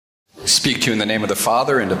speak to you in the name of the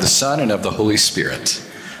Father, and of the Son, and of the Holy Spirit.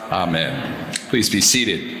 Amen. Please be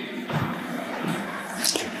seated.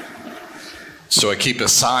 So I keep a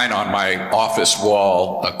sign on my office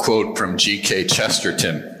wall, a quote from G.K.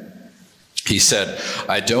 Chesterton. He said,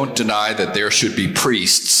 "I don't deny that there should be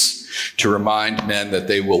priests to remind men that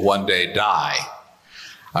they will one day die.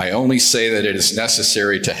 I only say that it is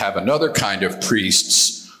necessary to have another kind of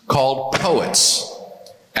priests called poets,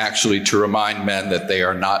 actually to remind men that they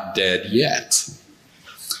are not dead yet."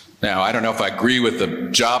 Now, I don't know if I agree with the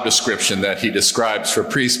job description that he describes for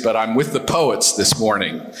priests, but I'm with the poets this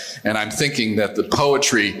morning, and I'm thinking that the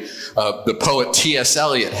poetry of the poet T.S.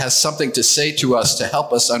 Eliot has something to say to us to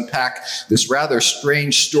help us unpack this rather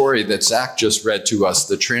strange story that Zach just read to us,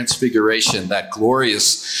 the Transfiguration, that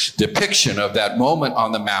glorious depiction of that moment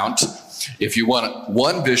on the Mount. If you want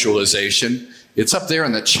one visualization, it's up there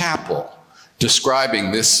in the chapel,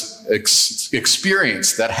 describing this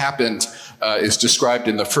experience that happened, is described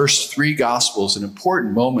in the first three Gospels, an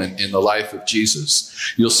important moment in the life of Jesus.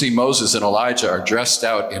 You'll see Moses and Elijah are dressed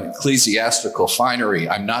out in ecclesiastical finery.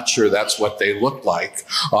 I'm not sure that's what they looked like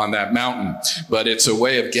on that mountain, but it's a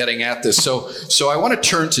way of getting at this. So I want to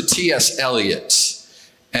turn to T.S. Eliot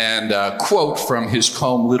and quote from his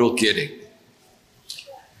poem, Little Gidding.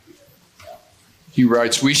 He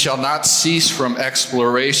writes, "We shall not cease from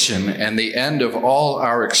exploration, and the end of all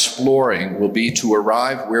our exploring will be to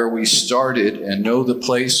arrive where we started and know the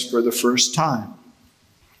place for the first time."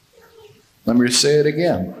 Let me say it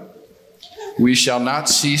again. We shall not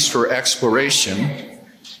cease for exploration,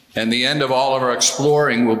 and the end of all of our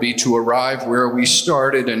exploring will be to arrive where we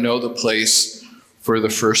started and know the place for the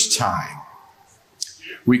first time.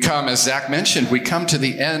 We come, as Zach mentioned, we come to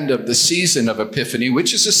the end of the season of Epiphany,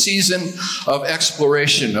 which is a season of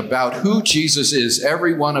exploration about who Jesus is.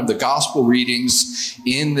 Every one of the gospel readings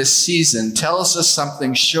in this season tells us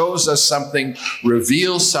something, shows us something,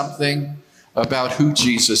 reveals something about who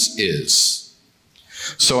Jesus is.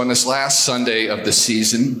 So on this last Sunday of the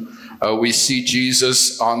season, we see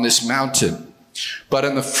Jesus on this mountain. But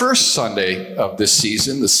on the first Sunday of this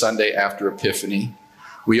season, the Sunday after Epiphany,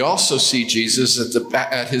 we also see Jesus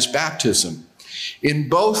at his baptism. In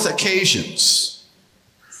both occasions,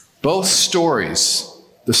 both stories,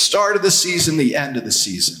 the start of the season, the end of the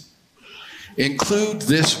season, include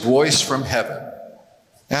this voice from heaven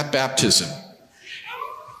at baptism.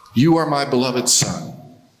 "You are my beloved Son.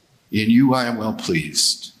 In you I am well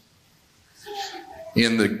pleased."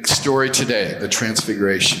 In the story today, the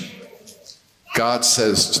Transfiguration, God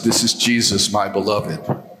says, "This is Jesus, my beloved.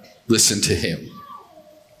 Listen to him."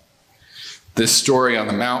 This story on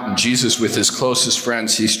the mountain, Jesus with his closest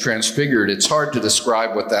friends, he's transfigured. It's hard to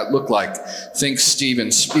describe what that looked like. Think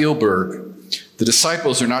Steven Spielberg. The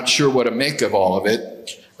disciples are not sure what to make of all of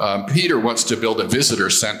it. Peter wants to build a visitor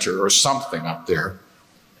center or something up there.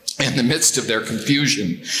 In the midst of their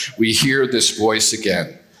confusion, we hear this voice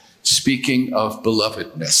again, speaking of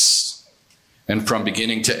belovedness. And from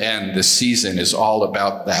beginning to end, the season is all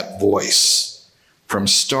about that voice, from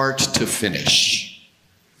start to finish.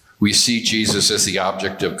 We see Jesus as the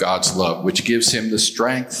object of God's love, which gives him the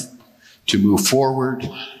strength to move forward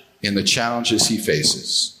in the challenges he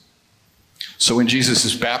faces. So when Jesus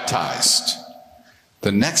is baptized,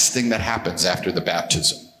 the next thing that happens after the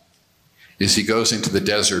baptism is he goes into the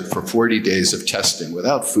desert for 40 days of testing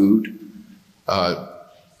without food,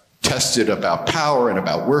 tested about power and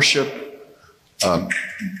about worship,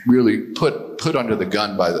 really put under the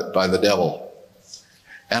gun by the devil.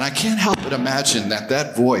 And I can't help but imagine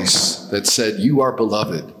that voice that said, "You are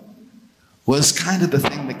beloved," was kind of the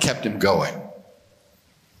thing that kept him going.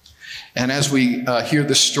 And as we hear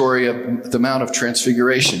the story of the Mount of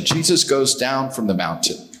Transfiguration, Jesus goes down from the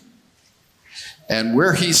mountain. And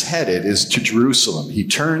where he's headed is to Jerusalem. He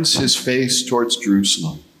turns his face towards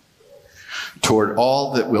Jerusalem, toward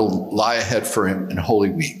all that will lie ahead for him in Holy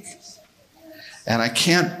Week. And I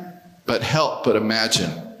can't help but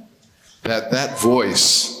imagine that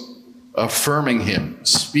voice affirming him,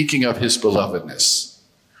 speaking of his belovedness,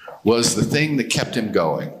 was the thing that kept him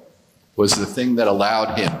going, was the thing that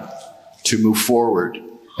allowed him to move forward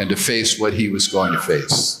and to face what he was going to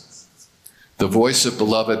face. The voice of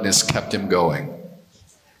belovedness kept him going.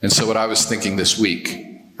 And so what I was thinking this week,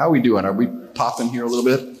 how are we doing? Are we popping here a little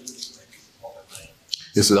bit?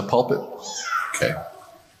 Is it a pulpit? Okay.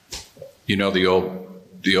 You know the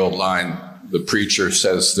old line, the preacher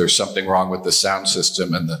says there's something wrong with the sound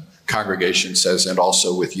system, and the congregation says, "And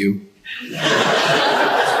also with you."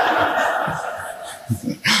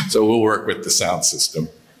 So we'll work with the sound system.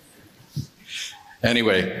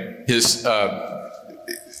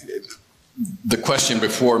 the question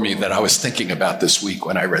before me that I was thinking about this week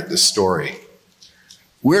when I read this story.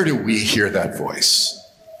 Where do we hear that voice?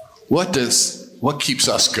 What keeps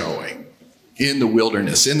us going in the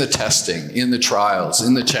wilderness, in the testing, in the trials,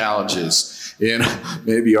 in the challenges, in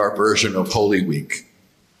maybe our version of Holy Week?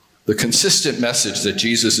 The consistent message that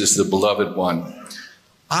Jesus is the beloved one,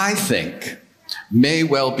 I think, may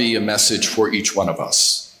well be a message for each one of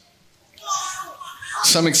us.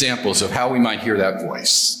 Some examples of how we might hear that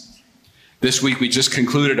voice. This week we just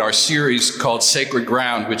concluded our series called Sacred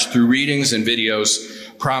Ground, which through readings and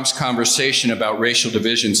videos prompts conversation about racial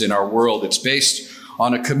divisions in our world. It's based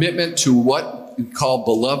on a commitment to what we call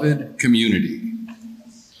beloved community,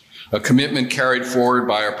 a commitment carried forward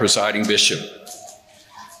by our presiding bishop.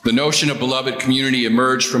 The notion of beloved community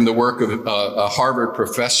emerged from the work of a Harvard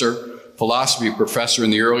professor, philosophy professor in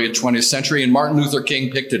the early 20th century, and Martin Luther King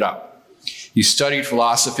picked it up. He studied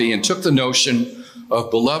philosophy and took the notion of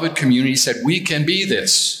beloved community, said, we can be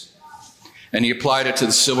this. And he applied it to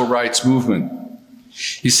the civil rights movement.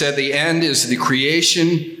 He said, the end is the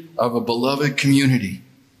creation of a beloved community.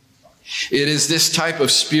 It is this type of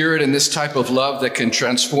spirit and this type of love that can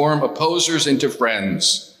transform opposers into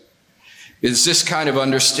friends. It is this kind of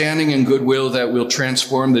understanding and goodwill that will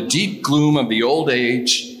transform the deep gloom of the old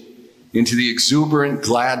age into the exuberant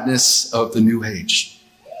gladness of the new age.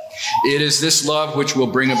 It is this love which will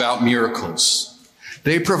bring about miracles.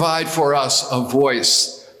 They provide for us a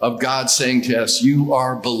voice of God saying to us, you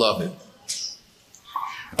are beloved.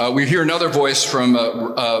 We hear another voice from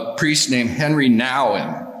a priest named Henry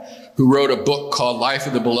Nouwen, who wrote a book called Life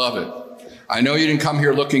of the Beloved. I know you didn't come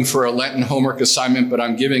here looking for a Lenten homework assignment, but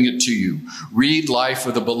I'm giving it to you. Read Life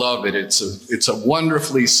of the Beloved. It's a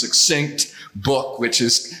wonderfully succinct book, which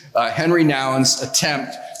is Henry Nouwen's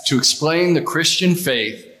attempt to explain the Christian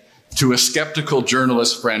faith to a skeptical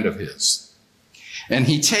journalist friend of his. And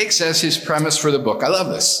he takes as his premise for the book, I love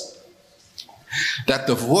this, that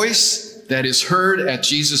the voice that is heard at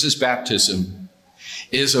Jesus' baptism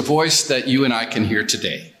is a voice that you and I can hear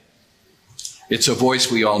today. It's a voice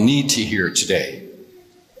we all need to hear today.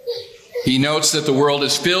 He notes that the world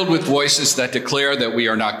is filled with voices that declare that we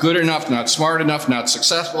are not good enough, not smart enough, not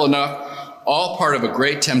successful enough, all part of a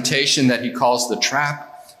great temptation that he calls the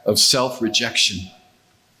trap of self-rejection.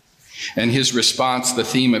 And his response, the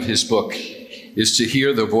theme of his book, is to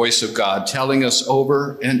hear the voice of God telling us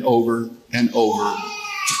over and over and over,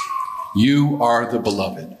 you are the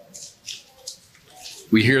beloved.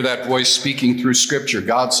 We hear that voice speaking through Scripture.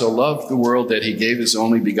 God so loved the world that he gave his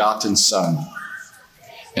only begotten Son.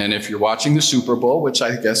 And if you're watching the Super Bowl, which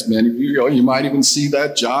I guess many of you might even see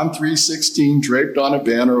that John 3:16 draped on a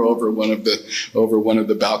banner over one of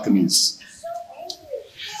the balconies.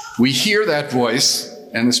 We hear that voice.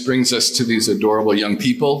 And this brings us to these adorable young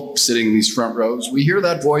people sitting in these front rows. We hear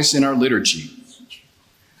that voice in our liturgy.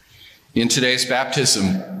 In today's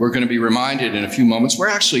baptism, we're going to be reminded in a few moments, we're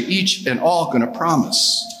actually each and all going to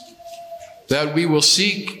promise that we will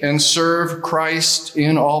seek and serve Christ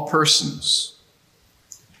in all persons.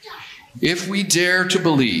 If we dare to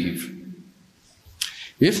believe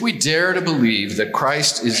that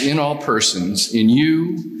Christ is in all persons, in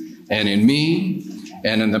you and in me,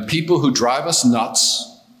 and in the people who drive us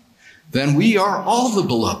nuts, then we are all the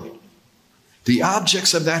beloved, the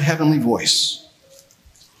objects of that heavenly voice.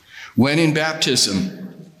 When in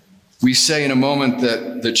baptism, we say in a moment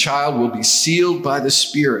that the child will be sealed by the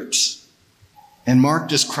Spirit and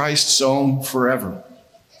marked as Christ's own forever.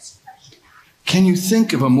 Can you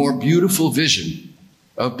think of a more beautiful vision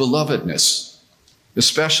of belovedness,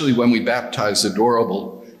 especially when we baptize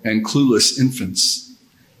adorable and clueless infants?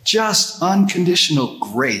 Just unconditional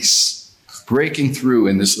grace breaking through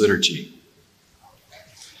in this liturgy.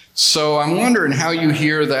 So I'm wondering how you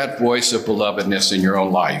hear that voice of belovedness in your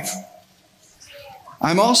own life.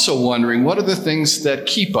 I'm also wondering, what are the things that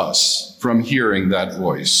keep us from hearing that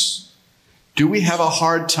voice? Do we have a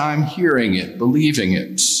hard time hearing it, believing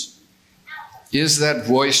it? Is that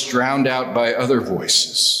voice drowned out by other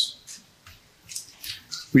voices?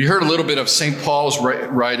 We heard a little bit of St. Paul's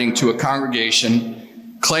writing to a congregation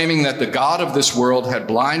claiming that the God of this world had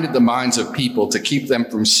blinded the minds of people to keep them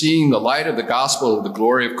from seeing the light of the gospel of the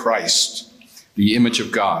glory of Christ, the image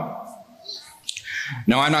of God.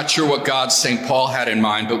 Now, I'm not sure what God St. Paul had in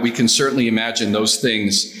mind, but we can certainly imagine those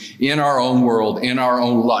things in our own world, in our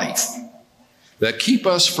own life, that keep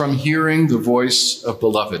us from hearing the voice of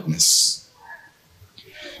belovedness.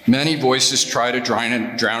 Many voices try to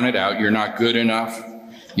drown it out. You're not good enough.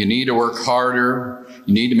 You need to work harder.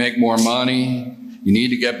 You need to make more money. You need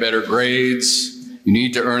to get better grades. You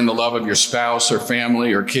need to earn the love of your spouse or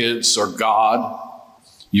family or kids or God.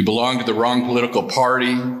 You belong to the wrong political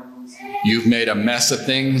party. You've made a mess of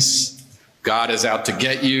things. God is out to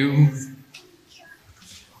get you.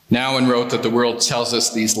 Nouwen wrote that the world tells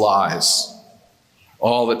us these lies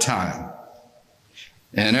all the time.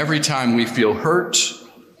 And every time we feel hurt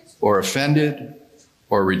or offended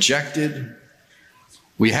or rejected,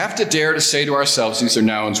 we have to dare to say to ourselves, these are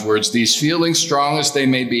Nouwen's words, these feelings, strong as they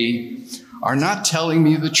may be, are not telling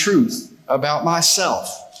me the truth about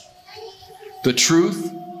myself. The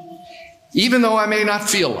truth, even though I may not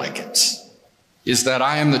feel like it, is that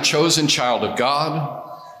I am the chosen child of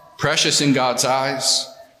God, precious in God's eyes,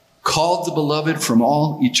 called the beloved from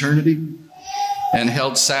all eternity, and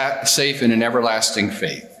held safe in an everlasting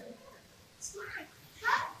faith.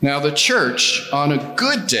 Now, the church, on a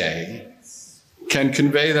good day, can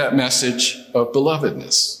convey that message of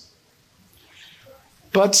belovedness.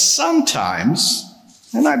 But sometimes,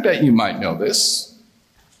 and I bet you might know this,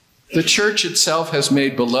 the church itself has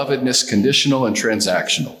made belovedness conditional and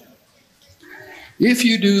transactional. If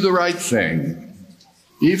you do the right thing,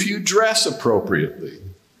 if you dress appropriately,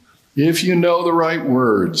 if you know the right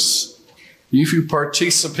words, if you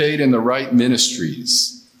participate in the right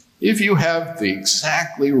ministries, if you have the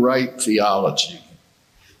exactly right theology,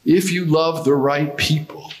 if you love the right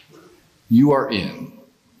people, you are in.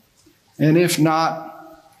 And if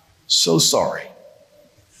not, so sorry.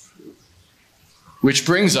 Which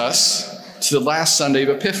brings us to the last Sunday of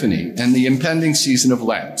Epiphany and the impending season of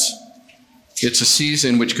Lent. It's a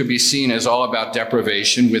season which could be seen as all about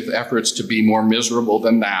deprivation with efforts to be more miserable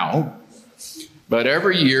than now. But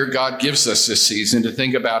every year, God gives us this season to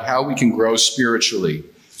think about how we can grow spiritually,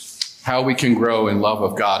 how we can grow in love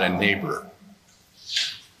of God and neighbor.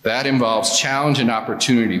 That involves challenge and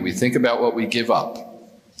opportunity. We think about what we give up.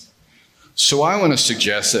 So I want to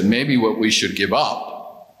suggest that maybe what we should give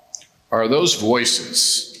up are those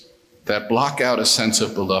voices that block out a sense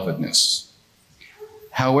of belovedness.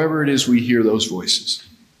 However it is we hear those voices.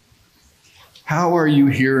 How are you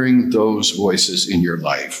hearing those voices in your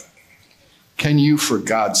life? Can you, for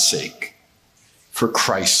God's sake, for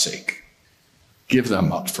Christ's sake, give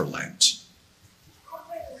them up for Lent?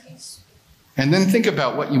 And then think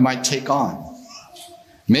about what you might take on.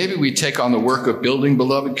 Maybe we take on the work of building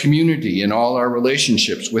beloved community in all our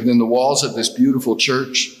relationships within the walls of this beautiful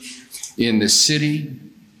church, in this city,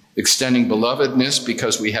 extending belovedness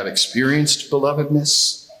because we have experienced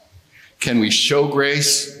belovedness. Can we show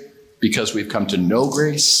grace because we've come to know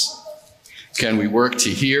grace? Can we work to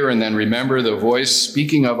hear and then remember the voice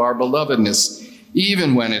speaking of our belovedness,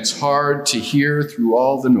 even when it's hard to hear through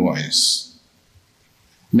all the noise?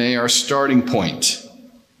 May our starting point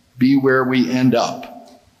be where we end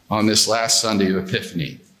up on this last Sunday of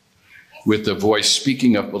Epiphany, with the voice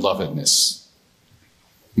speaking of belovedness.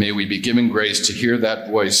 May we be given grace to hear that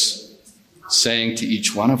voice saying to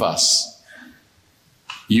each one of us,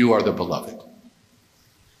 "You are the beloved."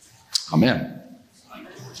 Amen.